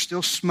burning. There was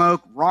still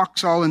smoke,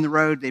 rocks all in the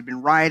road. They'd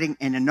been rioting,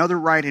 and another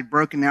riot had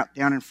broken out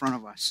down in front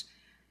of us.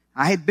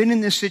 I had been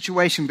in this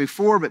situation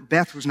before, but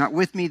Beth was not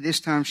with me. This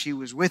time she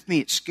was with me.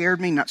 It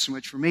scared me, not so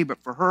much for me, but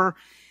for her.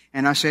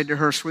 And I said to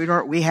her,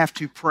 sweetheart, we have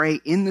to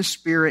pray in the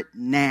Spirit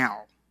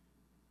now.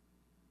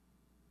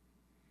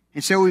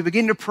 And so we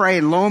began to pray,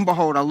 and lo and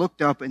behold, I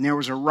looked up, and there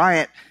was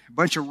a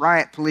bunch of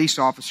riot police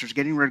officers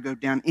getting ready to go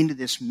down into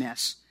this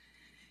mess.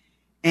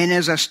 And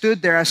as I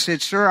stood there, I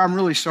said, sir, I'm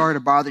really sorry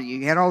to bother you.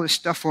 You had all this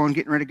stuff on,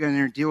 getting ready to go in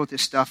there and deal with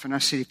this stuff. And I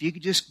said, if you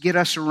could just get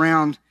us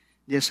around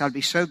this, I'd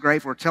be so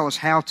grateful, or tell us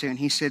how to. And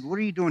he said, what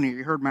are you doing here?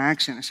 You heard my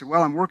accent. I said,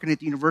 well, I'm working at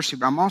the university,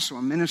 but I'm also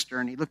a minister.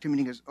 And he looked at me and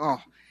he goes,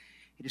 oh,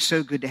 it is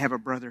so good to have a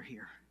brother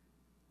here.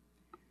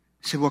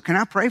 I said, well, can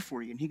I pray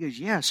for you? And he goes,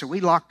 yeah. So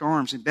we locked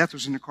arms, and Beth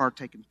was in the car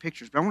taking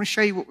pictures. But I want to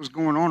show you what was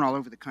going on all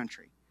over the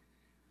country.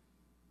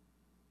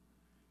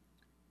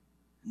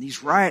 And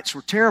these riots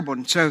were terrible.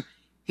 And so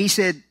he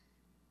said,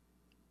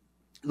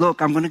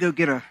 look, I'm going to go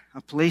get a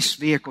police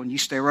vehicle, and you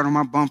stay right on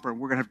my bumper. And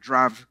we're going to have to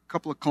drive a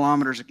couple of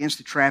kilometers against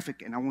the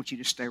traffic, and I want you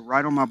to stay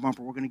right on my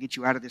bumper. We're going to get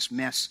you out of this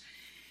mess.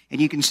 And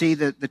you can see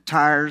the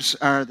tires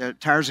that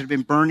have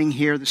been burning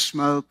here, the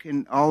smoke,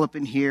 and all up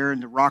in here,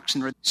 and the rocks.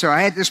 So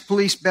I had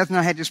Beth and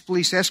I had this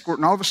police escort,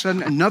 and all of a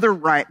sudden another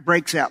riot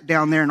breaks out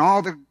down there, and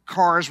all the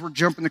cars were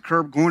jumping the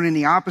curb, going in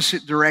the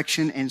opposite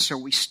direction. And so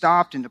we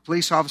stopped, and the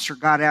police officer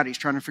got out. He's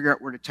trying to figure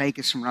out where to take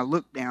us. And when I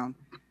looked down,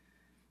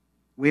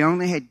 we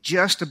only had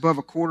just above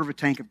a quarter of a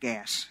tank of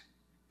gas.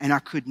 And I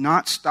could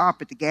not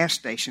stop at the gas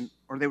station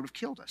or they would have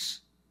killed us.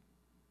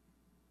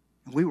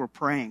 And we were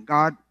praying,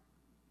 God,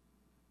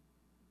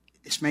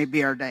 this may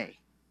be our day.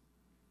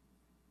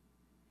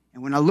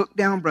 And when I looked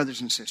down,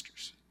 brothers and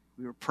sisters,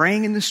 we were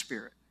praying in the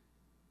Spirit.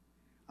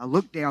 I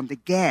looked down, the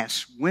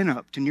gas went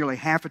up to nearly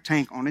half a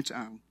tank on its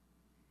own.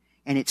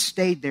 And it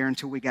stayed there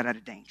until we got out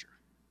of danger.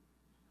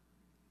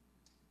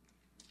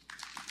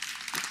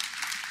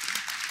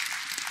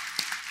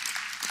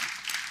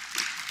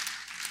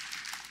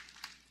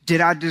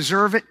 Did I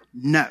deserve it?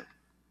 No.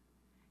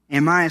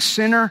 Am I a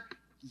sinner?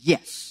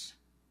 Yes.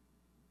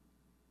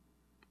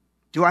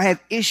 Do I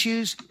have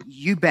issues?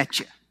 You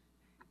betcha.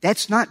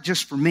 That's not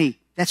just for me.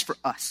 That's for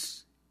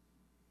us.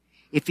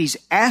 If He's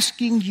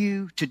asking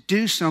you to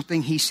do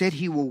something, He said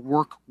He will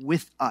work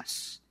with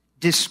us,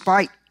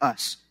 despite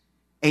us.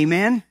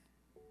 Amen?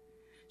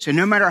 So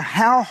no matter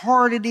how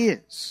hard it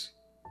is,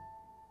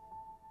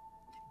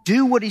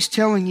 do what He's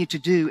telling you to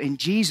do, and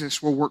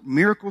Jesus will work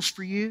miracles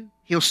for you.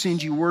 He'll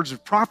send you words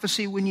of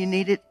prophecy when you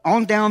need it,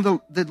 on down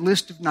the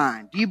list of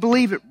 9. Do you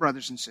believe it,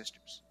 brothers and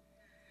sisters?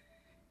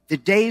 The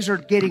days are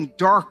getting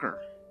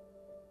darker,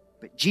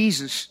 but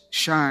Jesus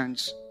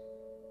shines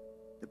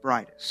the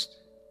brightest.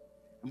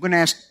 I'm going to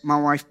ask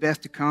my wife Beth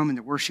to come, and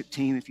the worship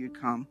team, if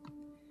you'd come.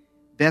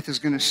 Beth is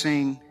going to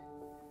sing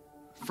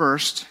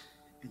first,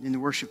 and then the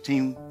worship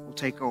team will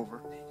take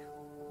over.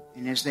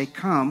 And as they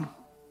come,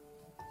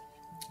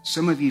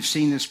 some of you have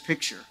seen this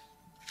picture.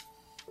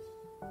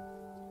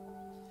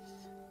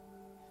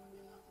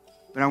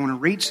 But I want to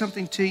read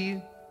something to you,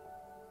 and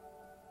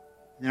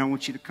then I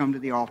want you to come to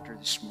the altar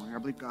this morning. I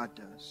believe God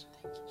does.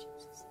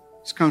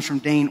 This comes from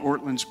Dane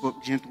Ortland's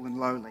book, Gentle and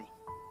Lowly.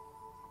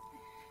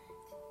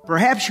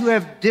 Perhaps you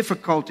have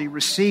difficulty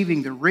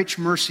receiving the rich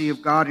mercy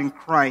of God in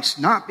Christ,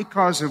 not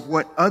because of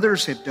what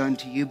others have done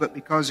to you, but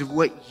because of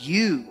what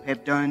you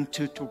have done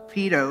to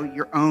torpedo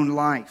your own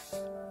life.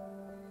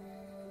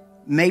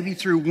 Maybe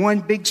through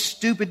one big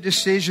stupid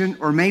decision,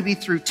 or maybe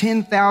through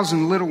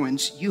 10,000 little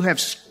ones, you have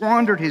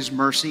squandered His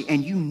mercy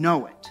and you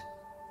know it.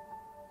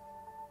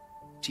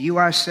 To you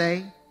I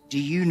say, do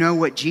you know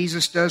what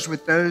Jesus does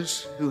with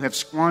those who have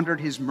squandered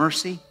His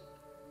mercy?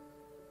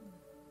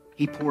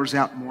 He pours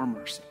out more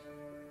mercy.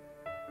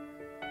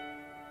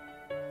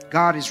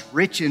 God is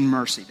rich in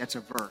mercy. That's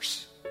a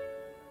verse.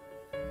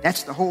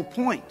 That's the whole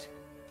point.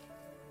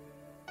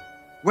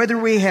 Whether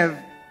we have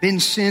been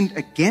sinned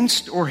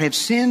against or have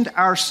sinned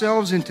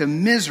ourselves into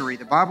misery,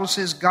 the Bible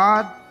says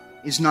God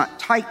is not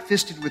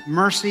tight-fisted with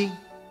mercy,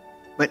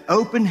 but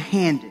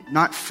open-handed,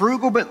 not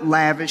frugal but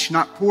lavish,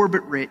 not poor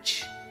but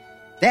rich.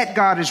 That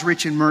God is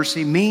rich in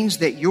mercy means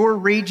that your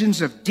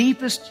regions of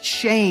deepest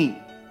shame,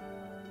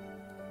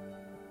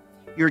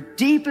 your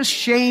deepest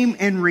shame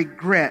and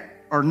regret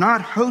are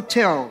not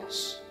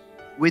hotels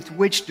with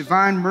which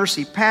divine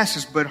mercy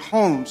passes, but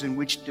homes in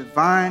which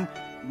divine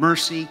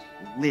mercy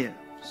lives.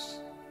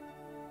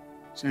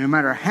 So no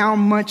matter how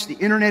much the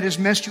internet has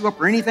messed you up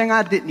or anything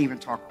I didn't even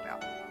talk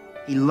about,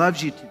 He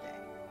loves you today.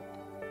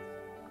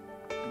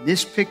 And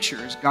this picture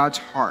is God's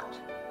heart.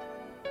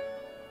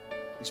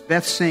 As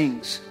Beth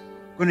sings,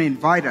 I'm going to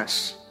invite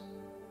us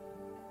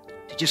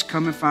to just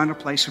come and find a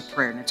place of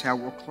prayer, and that's how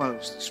we'll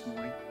close this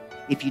morning.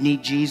 If you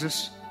need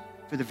Jesus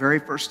for the very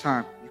first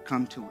time, you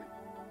come to Him.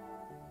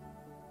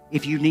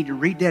 If you need to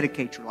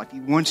rededicate your life,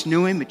 you once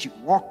knew Him, but you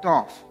walked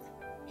off,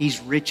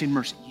 He's rich in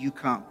mercy. You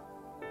come.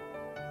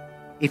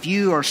 If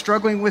you are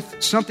struggling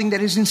with something that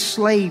has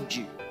enslaved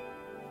you,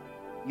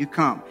 you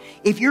come.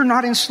 If you're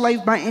not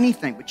enslaved by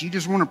anything, but you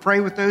just want to pray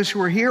with those who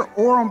are here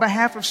or on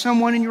behalf of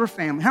someone in your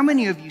family. How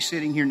many of you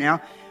sitting here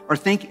now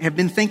have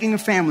been thinking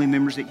of family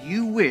members that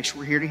you wish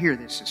were here to hear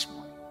this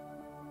morning?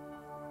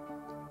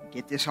 You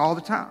get this all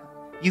the time.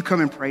 You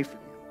come and pray for them.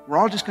 We're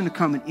all just going to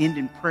come and end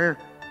in prayer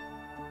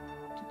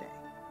today.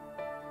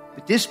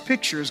 But this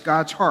picture is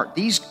God's heart.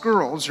 These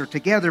girls are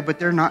together, but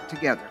they're not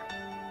together.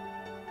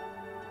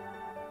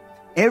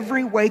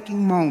 Every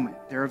waking moment,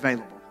 they're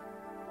available.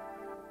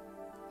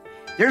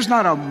 There's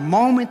not a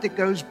moment that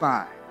goes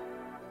by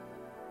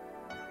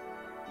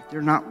that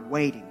they're not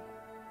waiting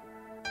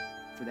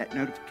for that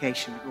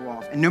notification to go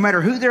off. And no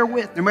matter who they're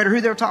with, no matter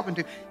who they're talking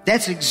to,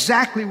 that's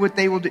exactly what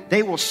they will do.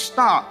 They will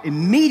stop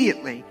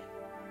immediately,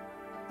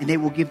 and they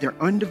will give their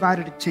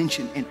undivided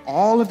attention and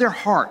all of their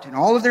heart and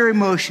all of their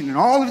emotion and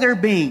all of their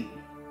being.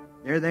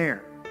 They're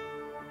there.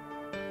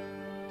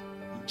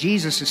 And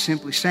Jesus is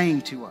simply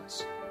saying to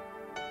us,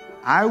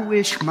 I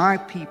wish my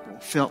people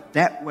felt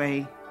that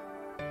way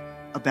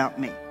about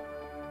me.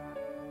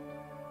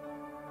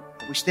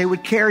 I wish they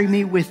would carry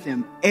me with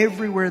them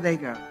everywhere they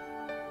go.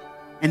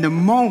 And the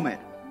moment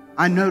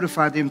I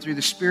notify them through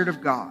the Spirit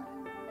of God,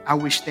 I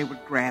wish they would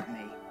grab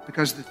me,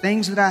 because the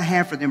things that I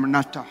have for them are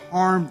not to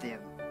harm them,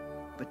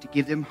 but to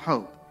give them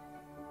hope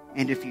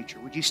and a future.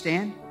 Would you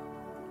stand?